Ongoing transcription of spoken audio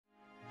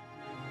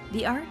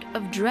The art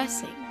of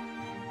dressing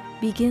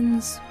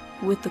begins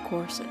with the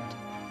corset.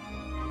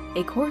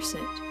 A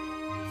corset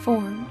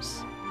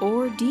forms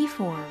or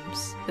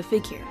deforms the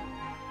figure,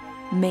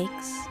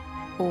 makes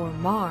or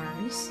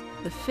mars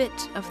the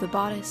fit of the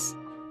bodice,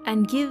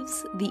 and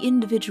gives the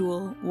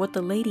individual what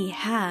the lady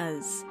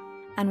has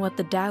and what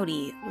the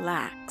dowdy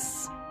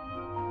lacks: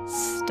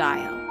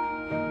 style.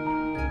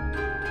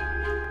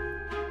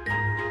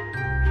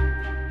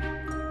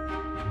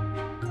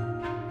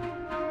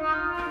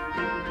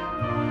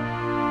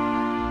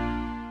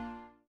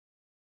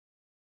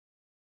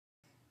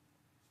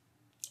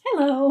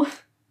 Hello!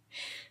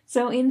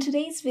 So in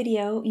today's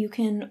video, you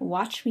can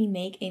watch me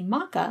make a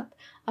mock-up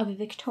of a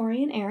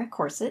Victorian-era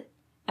corset,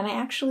 and I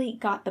actually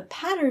got the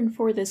pattern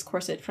for this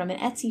corset from an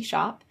Etsy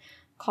shop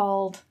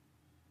called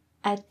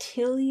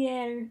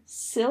Atelier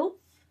Sylphe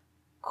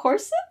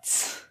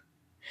Corsets?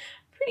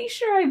 Pretty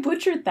sure I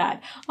butchered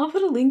that. I'll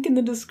put a link in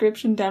the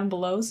description down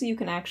below so you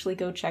can actually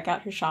go check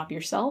out her shop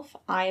yourself.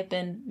 I have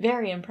been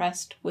very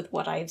impressed with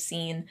what I've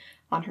seen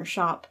on her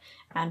shop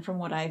and from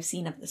what I've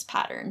seen of this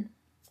pattern.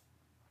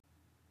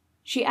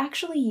 She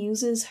actually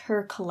uses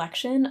her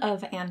collection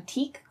of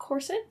antique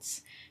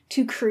corsets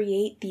to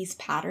create these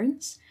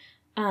patterns.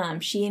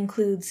 She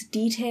includes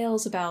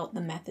details about the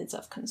methods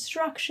of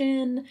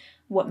construction,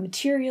 what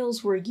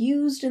materials were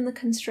used in the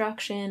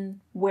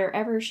construction,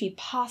 wherever she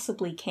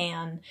possibly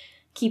can,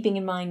 keeping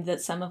in mind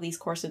that some of these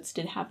corsets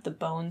did have the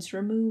bones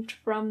removed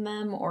from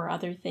them or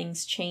other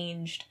things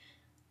changed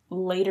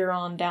later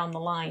on down the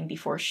line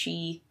before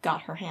she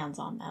got her hands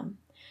on them.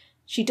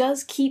 She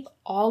does keep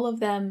all of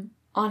them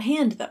on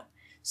hand though,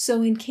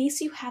 so in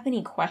case you have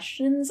any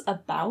questions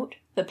about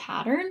the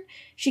pattern,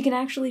 she can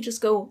actually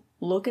just go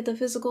look at the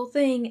physical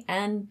thing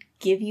and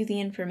give you the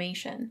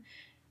information.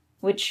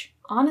 Which,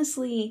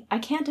 honestly, I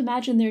can't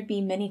imagine there'd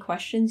be many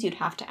questions you'd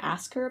have to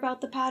ask her about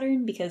the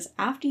pattern, because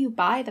after you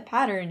buy the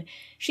pattern,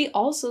 she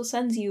also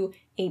sends you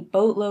a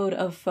boatload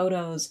of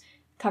photos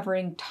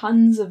covering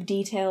tons of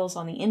details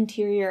on the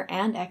interior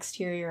and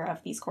exterior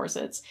of these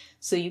corsets,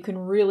 so you can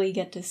really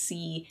get to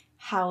see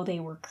how they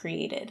were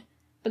created.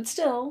 But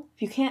still,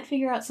 if you can't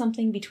figure out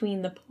something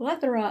between the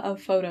plethora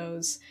of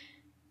photos,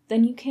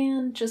 then you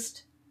can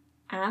just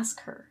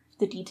ask her if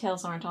the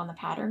details aren't on the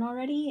pattern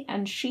already,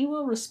 and she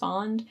will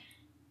respond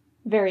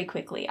very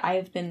quickly. I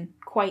have been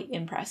quite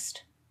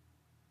impressed.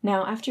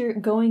 Now, after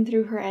going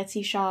through her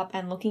Etsy shop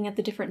and looking at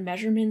the different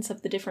measurements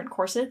of the different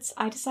corsets,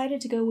 I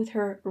decided to go with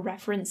her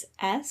reference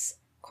S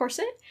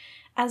corset,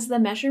 as the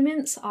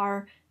measurements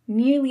are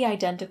nearly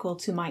identical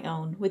to my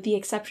own, with the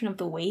exception of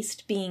the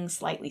waist being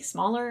slightly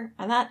smaller,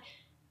 and that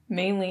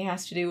mainly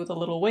has to do with a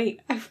little weight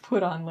I've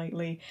put on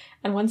lately.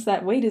 And once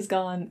that weight is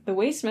gone, the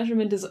waist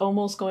measurement is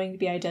almost going to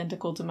be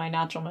identical to my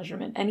natural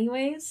measurement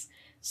anyways.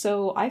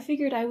 So I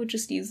figured I would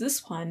just use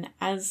this one,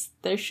 as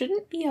there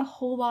shouldn't be a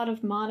whole lot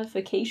of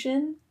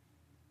modification,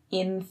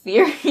 in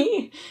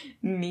theory,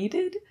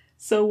 needed.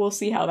 So we'll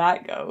see how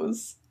that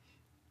goes.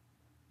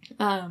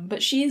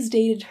 But she has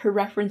dated her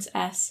reference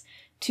S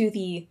to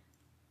the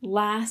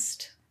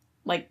last,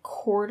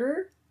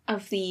 quarter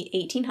of the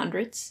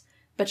 1800s,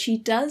 but she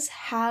does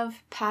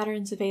have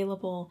patterns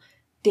available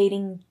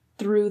dating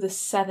through the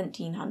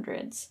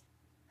 1700s.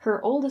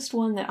 Her oldest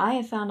one that I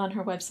have found on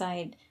her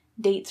website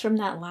dates from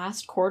that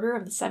last quarter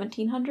of the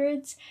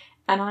 1700s,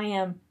 and I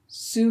am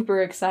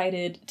super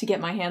excited to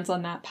get my hands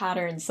on that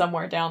pattern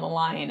somewhere down the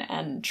line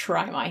and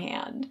try my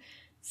hand.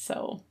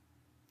 So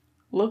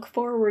look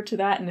forward to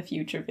that in a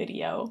future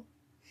video.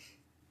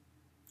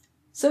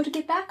 So to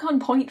get back on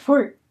point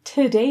for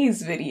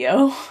today's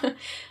video,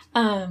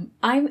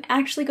 I'm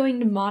actually going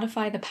to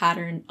modify the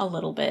pattern a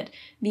little bit.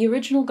 The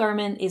original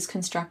garment is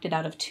constructed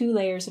out of 2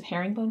 layers of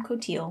herringbone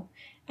cotilles,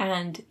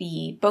 and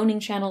the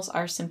boning channels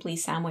are simply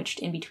sandwiched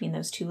in between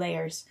those 2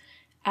 layers.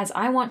 As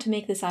I want to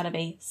make this out of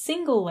a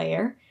single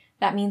layer,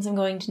 that means I'm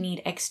going to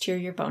need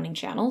exterior boning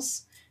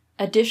channels.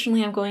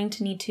 Additionally, I'm going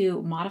to need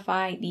to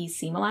modify the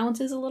seam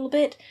allowances a little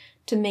bit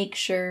to make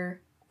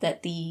sure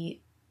that the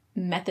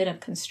method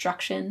of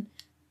construction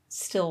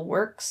still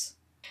works,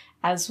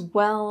 as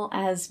well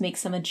as make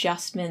some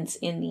adjustments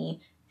in the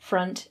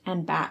front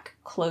and back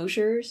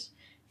closures,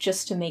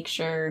 just to make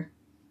sure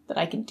that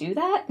I can do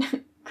that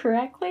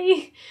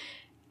correctly,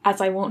 as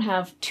I won't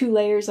have 2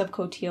 layers of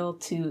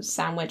cotilles to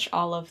sandwich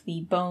all of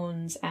the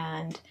bones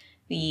and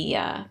the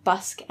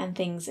busk and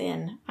things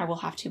in. I will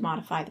have to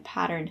modify the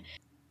pattern.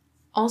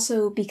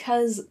 Also,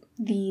 because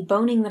the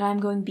boning that I'm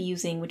going to be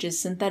using, which is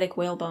synthetic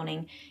whale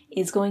boning,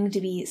 is going to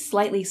be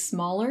slightly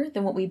smaller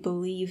than what we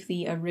believe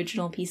the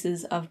original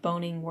pieces of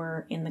boning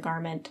were in the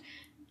garment,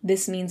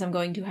 this means I'm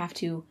going to have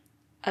to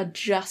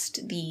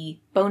adjust the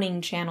boning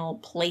channel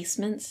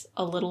placements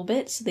a little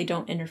bit so they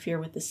don't interfere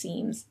with the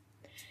seams.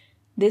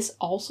 This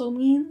also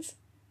means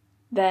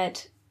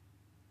that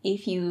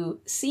if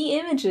you see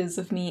images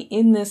of me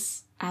in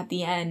this at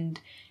the end,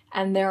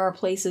 and there are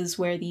places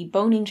where the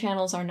boning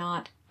channels are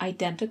not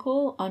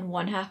identical on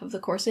one half of the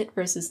corset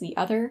versus the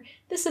other,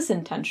 this is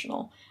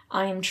intentional.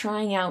 I am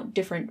trying out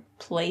different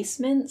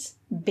placements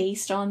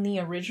based on the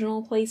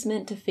original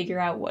placement to figure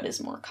out what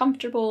is more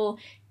comfortable,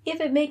 if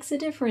it makes a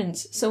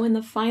difference, so in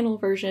the final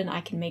version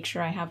I can make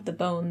sure I have the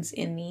bones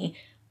in the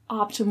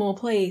optimal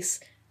place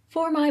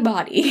for my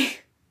body.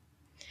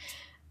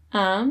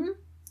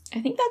 I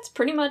think that's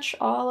pretty much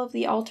all of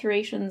the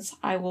alterations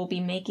I will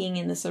be making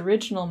in this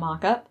original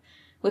mock-up.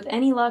 With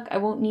any luck, I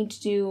won't need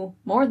to do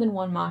more than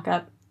one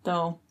mock-up,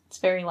 though it's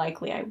very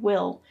likely I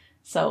will,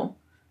 so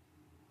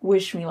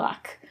wish me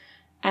luck.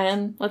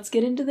 And let's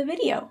get into the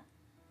video.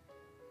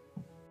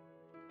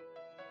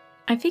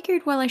 I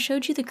figured while I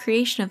showed you the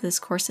creation of this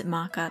corset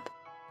mock-up,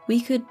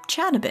 we could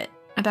chat a bit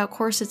about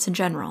corsets in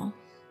general.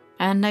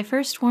 And I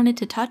first wanted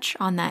to touch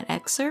on that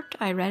excerpt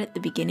I read at the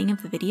beginning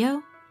of the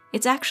video.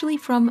 It's actually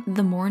from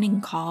The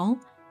Morning Call,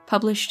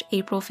 published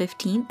April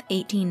 15th,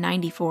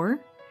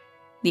 1894.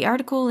 The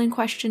article in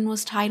question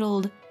was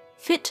titled,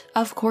 "Fit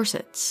of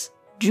Corsets.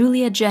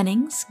 Julia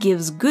Jennings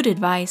gives good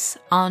advice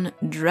on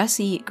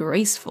dressy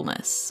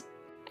gracefulness."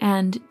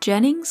 And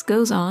Jennings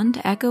goes on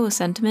to echo a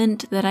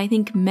sentiment that I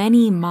think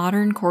many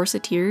modern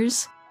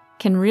corseteers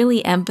can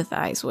really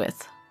empathize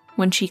with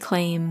when she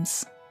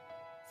claims,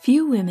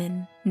 "Few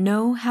women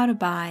know how to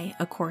buy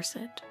a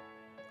corset,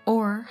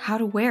 or how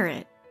to wear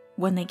it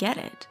when they get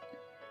it.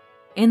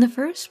 In the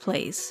first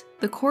place,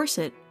 the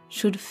corset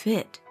should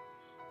fit.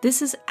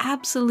 This is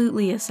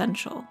absolutely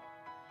essential.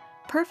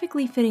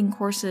 Perfectly fitting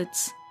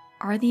corsets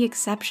are the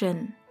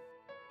exception.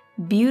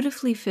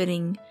 Beautifully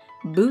fitting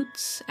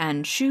boots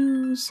and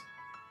shoes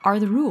are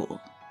the rule.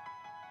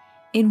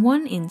 In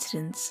one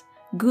instance,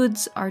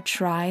 goods are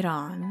tried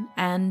on,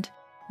 and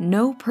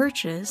no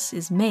purchase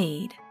is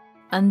made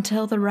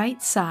until the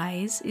right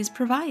size is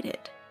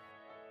provided.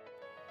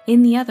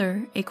 In the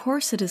other, a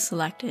corset is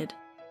selected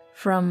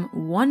from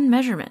one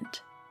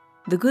measurement.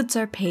 The goods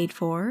are paid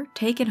for,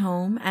 taken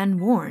home,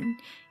 and worn,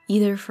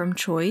 either from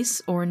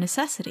choice or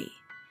necessity,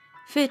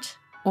 fit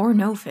or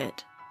no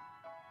fit.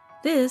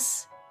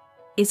 This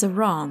is a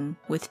wrong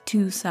with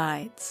two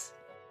sides.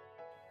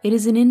 It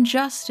is an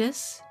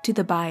injustice to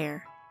the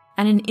buyer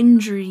and an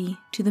injury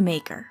to the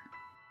maker.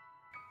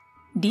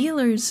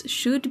 Dealers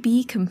should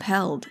be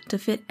compelled to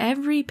fit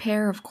every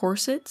pair of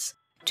corsets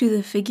to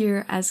the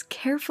figure as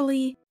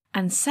carefully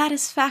and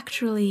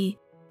satisfactorily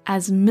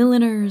as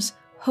milliners,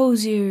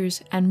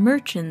 hosiers, and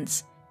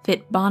merchants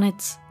fit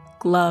bonnets,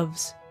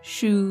 gloves,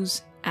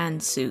 shoes,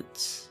 and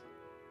suits."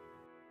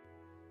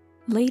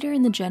 Later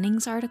in the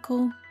Jennings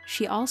article,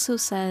 she also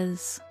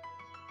says,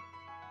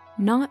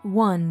 "Not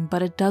one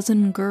but a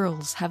dozen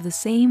girls have the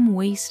same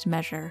waist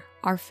measure,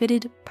 are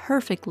fitted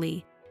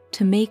perfectly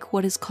to make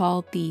what is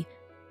called the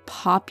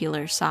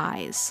popular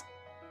size."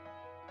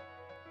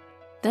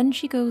 Then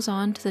she goes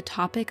on to the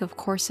topic of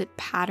corset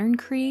pattern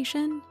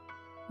creation,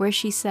 where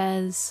she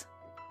says,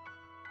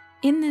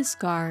 "In this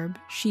garb,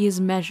 she is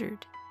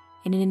measured.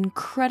 In an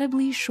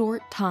incredibly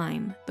short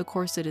time, the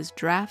corset is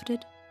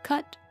drafted,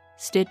 cut,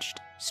 stitched,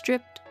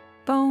 stripped,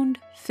 boned,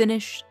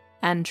 finished,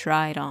 and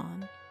tried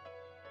on.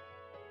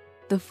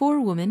 The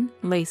forewoman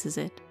laces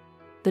it.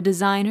 The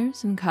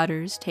designers and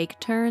cutters take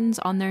turns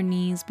on their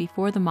knees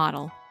before the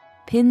model,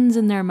 pins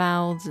in their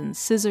mouths and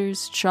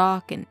scissors,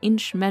 chalk, and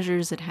inch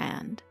measures at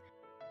hand.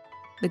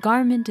 The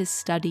garment is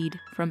studied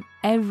from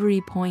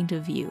every point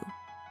of view,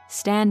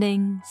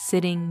 standing,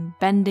 sitting,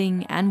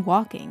 bending, and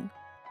walking.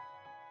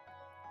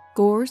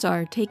 Gores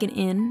are taken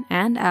in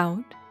and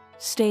out,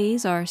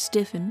 stays are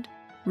stiffened,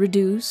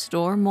 reduced,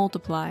 or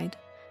multiplied,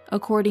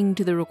 according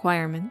to the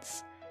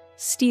requirements.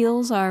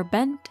 Steels are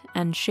bent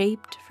and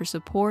shaped for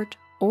support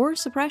or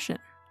suppression.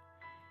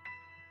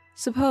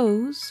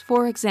 Suppose,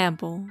 for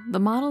example, the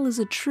model is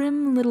a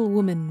trim little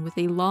woman with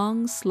a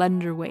long,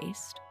 slender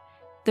waist,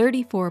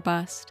 34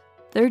 bust,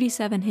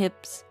 37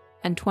 hips,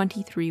 and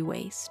 23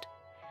 waist.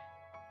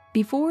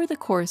 Before the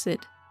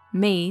corset,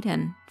 made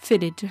and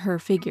fitted to her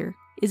figure,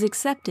 is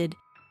accepted,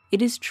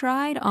 it is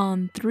tried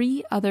on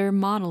 3 other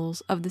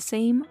models of the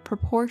same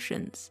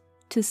proportions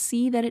to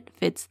see that it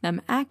fits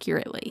them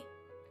accurately.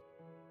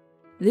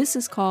 This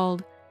is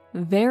called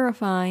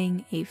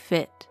verifying a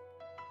fit.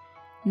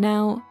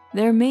 Now,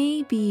 there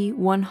may be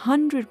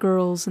 100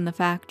 girls in the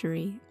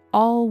factory,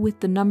 all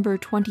with the number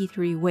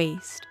 23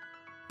 waist,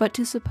 but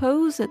to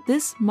suppose that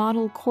this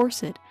model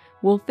corset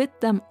will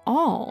fit them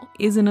all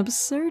is an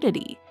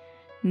absurdity.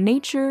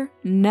 Nature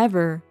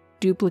never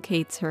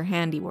duplicates her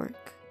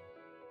handiwork.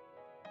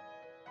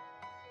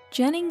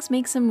 Jennings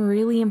makes some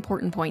really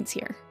important points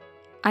here.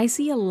 I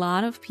see a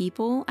lot of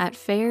people at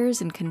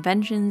fairs and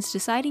conventions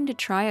deciding to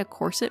try a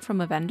corset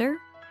from a vendor.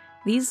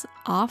 These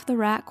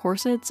off-the-rack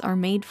corsets are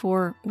made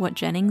for what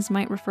Jennings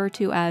might refer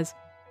to as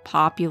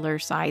popular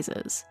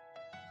sizes.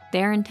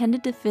 They are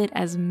intended to fit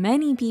as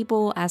many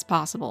people as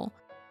possible.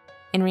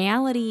 In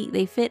reality,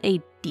 they fit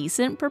a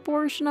decent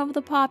proportion of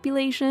the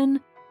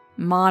population,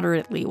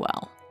 moderately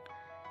well.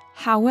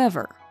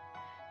 However,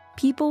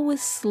 people with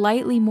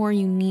slightly more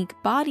unique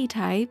body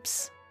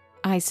types,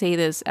 I say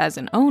this as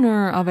an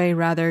owner of a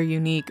rather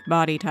unique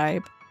body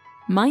type,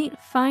 might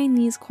find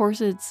these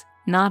corsets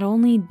not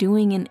only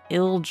doing an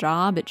ill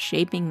job at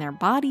shaping their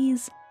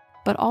bodies,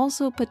 but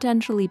also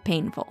potentially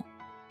painful.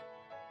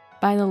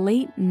 By the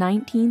late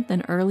 19th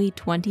and early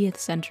 20th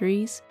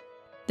centuries,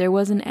 there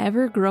was an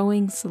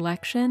ever-growing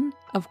selection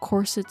of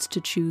corsets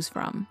to choose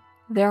from.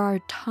 There are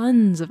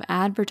tons of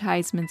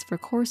advertisements for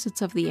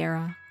corsets of the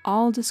era,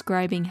 all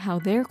describing how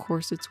their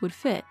corsets would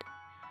fit.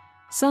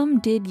 Some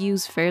did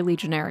use fairly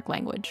generic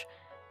language,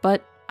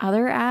 but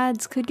other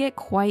ads could get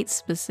quite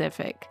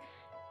specific.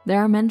 There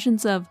are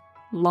mentions of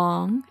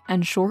long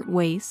and short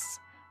waists,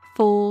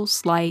 full,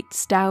 slight,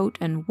 stout,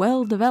 and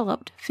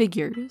well-developed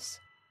figures,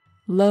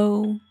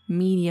 low,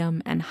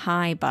 medium, and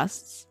high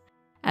busts,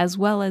 as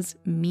well as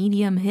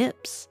medium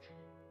hips.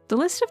 The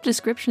list of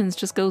descriptions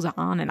just goes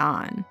on and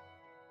on.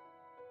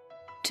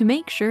 To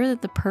make sure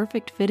that the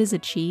perfect fit is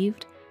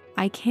achieved,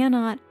 I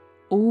cannot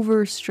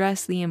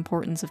overstress the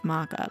importance of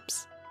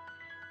mock-ups.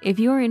 If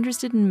you are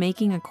interested in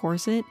making a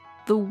corset,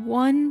 the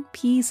one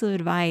piece of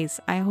advice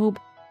I hope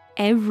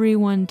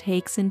everyone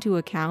takes into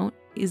account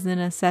is the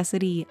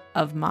necessity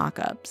of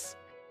mock-ups.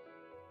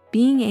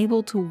 Being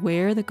able to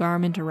wear the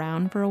garment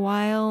around for a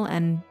while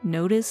and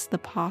notice the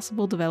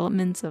possible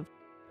developments of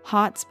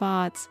hot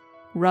spots,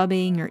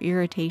 rubbing, or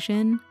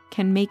irritation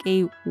can make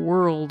a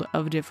world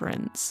of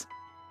difference.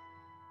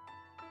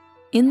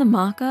 In the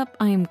mock-up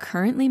I am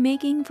currently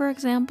making, for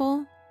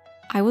example,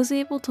 I was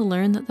able to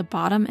learn that the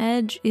bottom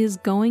edge is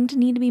going to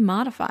need to be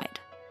modified.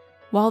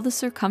 While the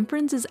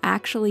circumference is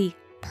actually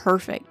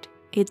perfect,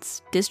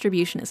 its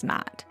distribution is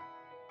not.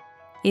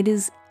 It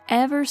is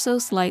ever so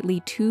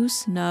slightly too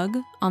snug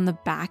on the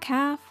back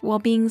half while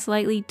being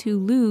slightly too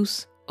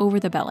loose over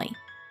the belly.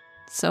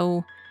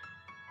 So,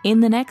 in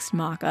the next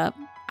mock-up,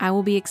 I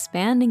will be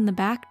expanding the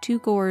back two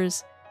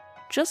gores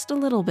just a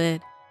little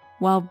bit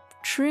while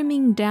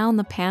trimming down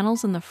the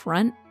panels in the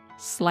front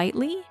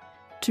slightly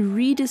to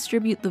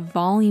redistribute the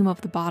volume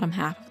of the bottom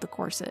half of the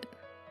corset.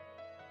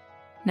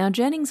 Now,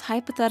 Jennings'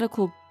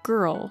 hypothetical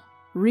girl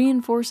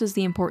reinforces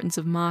the importance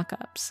of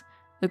mock-ups.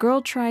 The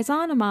girl tries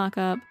on a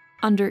mock-up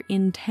under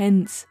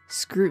intense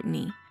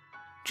scrutiny.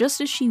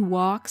 Just as she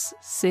walks,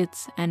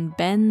 sits, and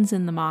bends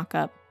in the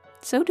mock-up,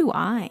 so do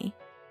I.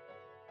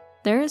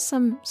 There is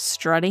some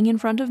strutting in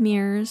front of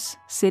mirrors,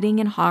 sitting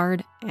in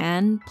hard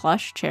and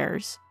plush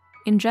chairs.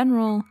 In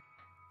general,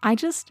 I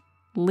just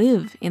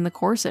live in the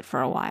corset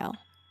for a while.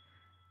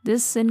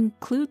 This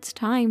includes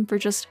time for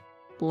just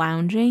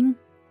lounging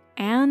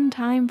and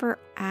time for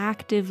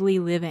actively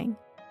living,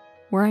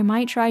 where I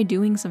might try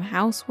doing some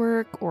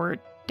housework or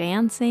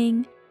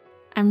dancing.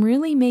 I'm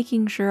really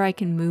making sure I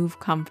can move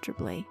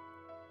comfortably.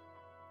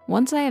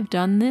 Once I have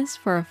done this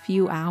for a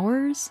few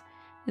hours,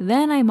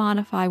 then I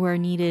modify where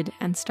needed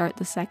and start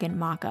the second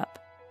mock-up.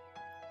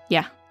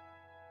 Yeah,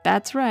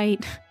 that's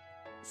right.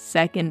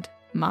 Second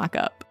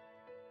mock-up.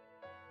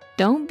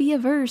 Don't be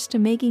averse to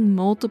making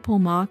multiple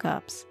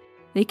mock-ups.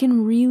 They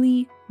can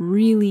really,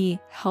 really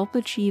help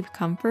achieve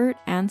comfort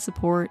and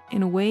support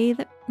in a way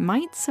that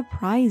might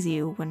surprise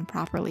you when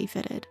properly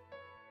fitted.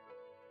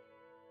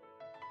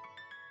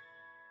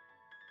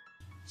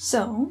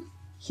 So,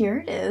 here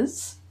it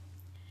is.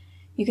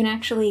 You can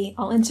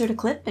I'll insert a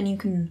clip and you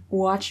can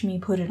watch me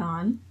put it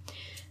on.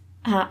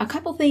 A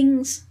couple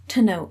things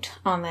to note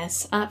on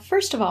this.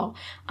 First of all,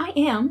 I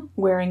am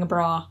wearing a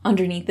bra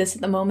underneath this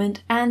at the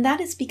moment, and that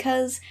is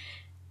because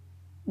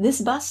this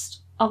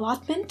bust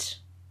allotment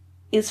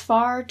is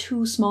far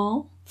too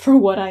small for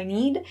what I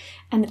need,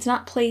 and it's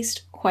not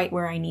placed quite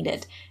where I need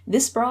it.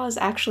 This bra is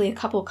actually a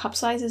couple cup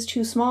sizes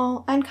too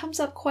small and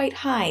comes up quite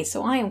high,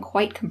 so I am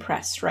quite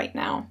compressed right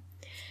now.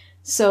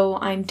 So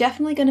I'm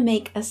definitely going to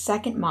make a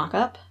second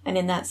mock-up, and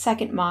in that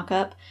second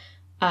mock-up,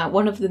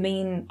 one of the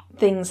main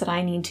things that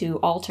I need to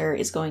alter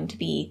is going to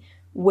be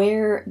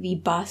where the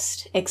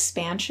bust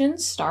expansion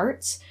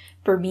starts.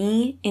 For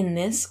me, in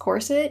this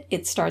corset,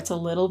 it starts a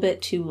little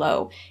bit too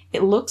low.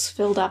 It looks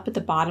filled up at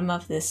the bottom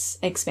of this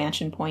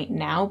expansion point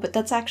now, but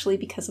that's actually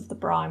because of the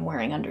bra I'm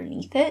wearing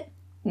underneath it,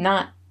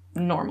 not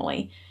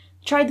normally.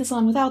 I tried this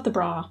on without the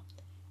bra,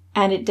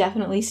 and it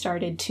definitely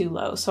started too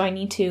low, so I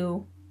need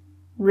to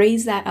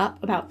raise that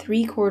up about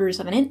 3/4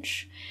 of an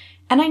inch,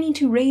 and I need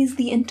to raise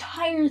the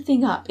entire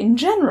thing up, in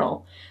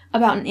general,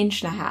 about 1.5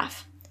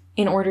 inches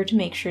in order to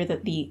make sure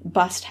that the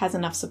bust has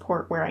enough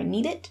support where I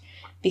need it,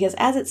 because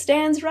as it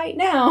stands right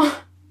now,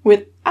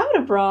 without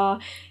a bra,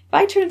 if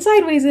I turn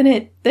sideways in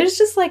it, there's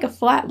just like a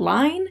flat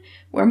line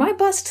where my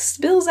bust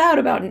spills out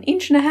about 1.5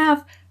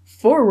 inches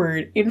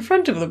forward in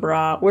front of the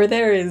bra, where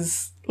there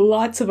is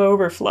lots of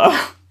overflow.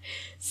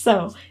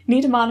 So,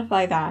 need to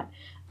modify that.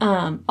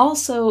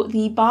 Also,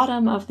 the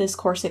bottom of this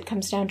corset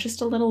comes down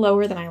just a little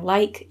lower than I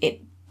like.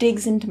 It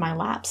digs into my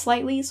lap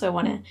slightly, so I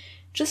want to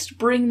just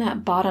bring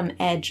that bottom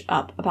edge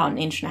up about 1.5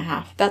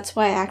 inches. That's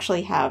why I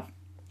actually have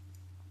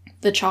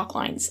the chalk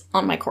lines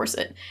on my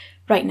corset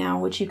right now,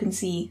 which you can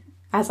see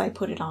as I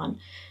put it on,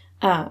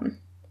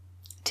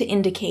 to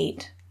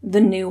indicate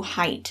the new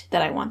height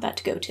that I want that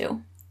to go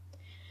to.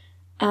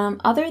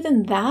 Other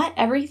than that,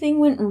 everything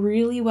went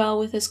really well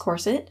with this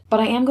corset, but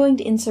I am going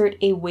to insert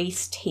a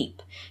waist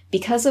tape.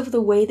 Because of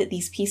the way that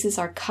these pieces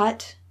are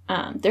cut,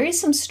 there is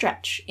some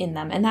stretch in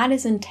them, and that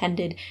is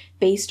intended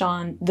based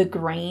on the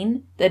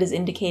grain that is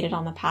indicated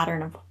on the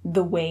pattern of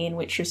the way in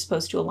which you're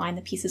supposed to align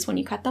the pieces when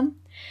you cut them.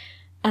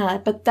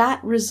 But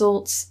that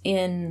results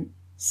in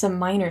some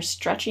minor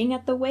stretching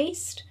at the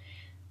waist.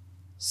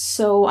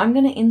 So I'm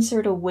going to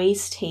insert a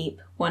waist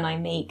tape when I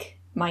make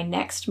my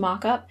next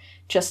mock-up,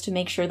 just to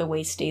make sure the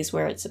waist stays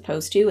where it's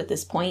supposed to. At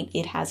this point,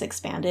 it has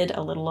expanded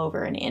a little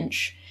over an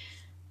inch.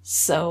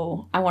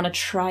 So I want to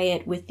try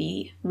it with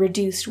the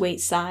reduced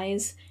waist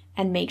size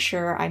and make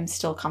sure I'm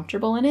still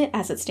comfortable in it.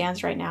 As it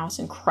stands right now, it's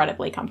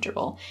incredibly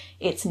comfortable.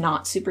 It's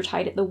not super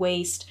tight at the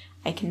waist.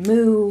 I can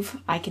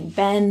move, I can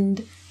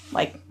bend,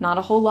 like not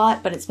a whole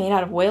lot, but it's made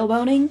out of whale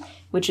boning,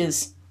 which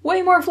is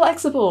way more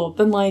flexible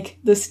than like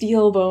the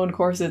steel bone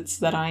corsets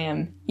that I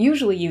am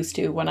usually used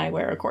to when I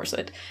wear a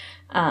corset.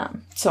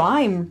 So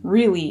I'm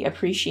really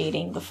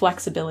appreciating the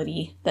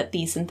flexibility that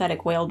the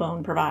synthetic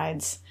whalebone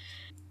provides.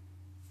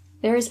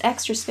 There is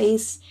extra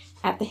space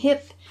at the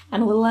hip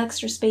and a little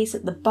extra space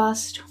at the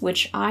bust,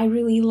 which I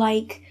really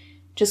like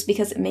just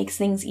because it makes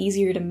things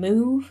easier to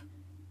move.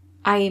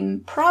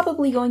 I'm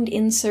probably going to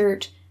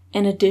insert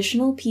an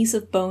additional piece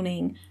of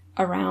boning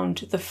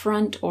around the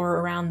front or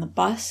around the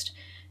bust,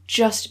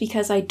 just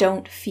because I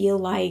don't feel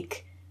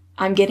like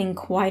I'm getting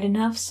quite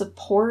enough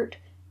support,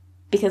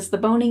 because the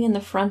boning in the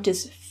front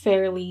is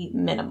fairly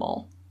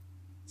minimal.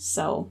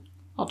 So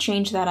I'll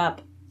change that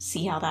up,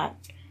 see how that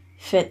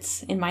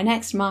fits in my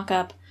next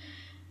mock-up.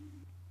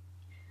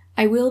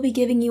 I will be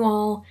giving you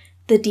all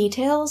the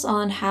details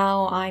on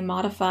how I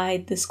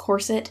modified this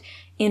corset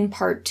in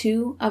part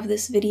 2 of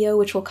this video,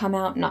 which will come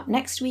out not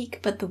next week,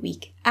 but the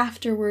week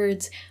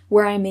afterwards,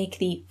 where I make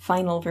the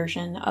final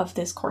version of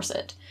this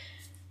corset.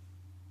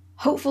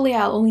 Hopefully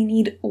I'll only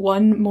need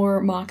one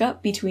more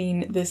mock-up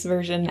between this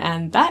version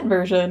and that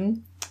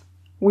version.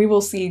 We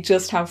will see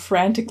just how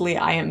frantically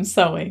I am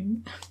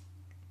sewing.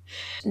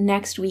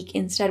 Next week,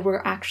 instead,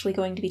 we're actually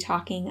going to be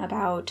talking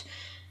about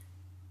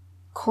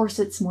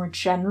corsets more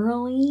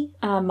generally,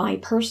 my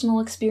personal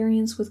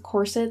experience with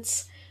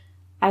corsets,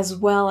 as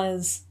well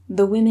as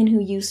the women who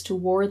used to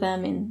wear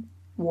them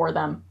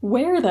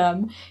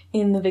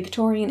in the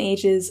Victorian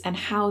ages and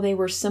how they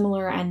were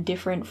similar and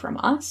different from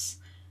us.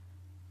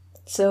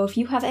 So if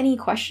you have any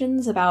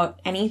questions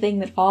about anything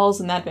that falls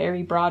in that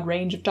very broad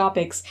range of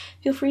topics,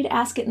 feel free to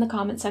ask it in the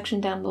comment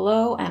section down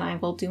below, and I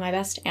will do my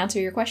best to answer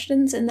your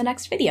questions in the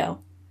next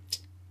video.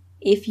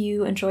 If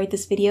you enjoyed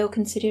this video,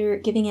 consider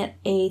giving it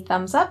a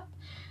thumbs up,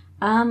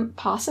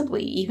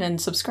 possibly even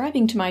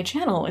subscribing to my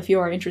channel if you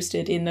are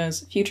interested in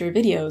those future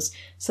videos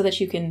so that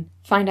you can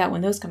find out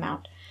when those come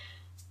out.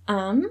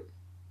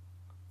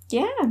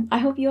 Yeah, I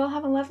hope you all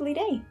have a lovely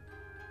day.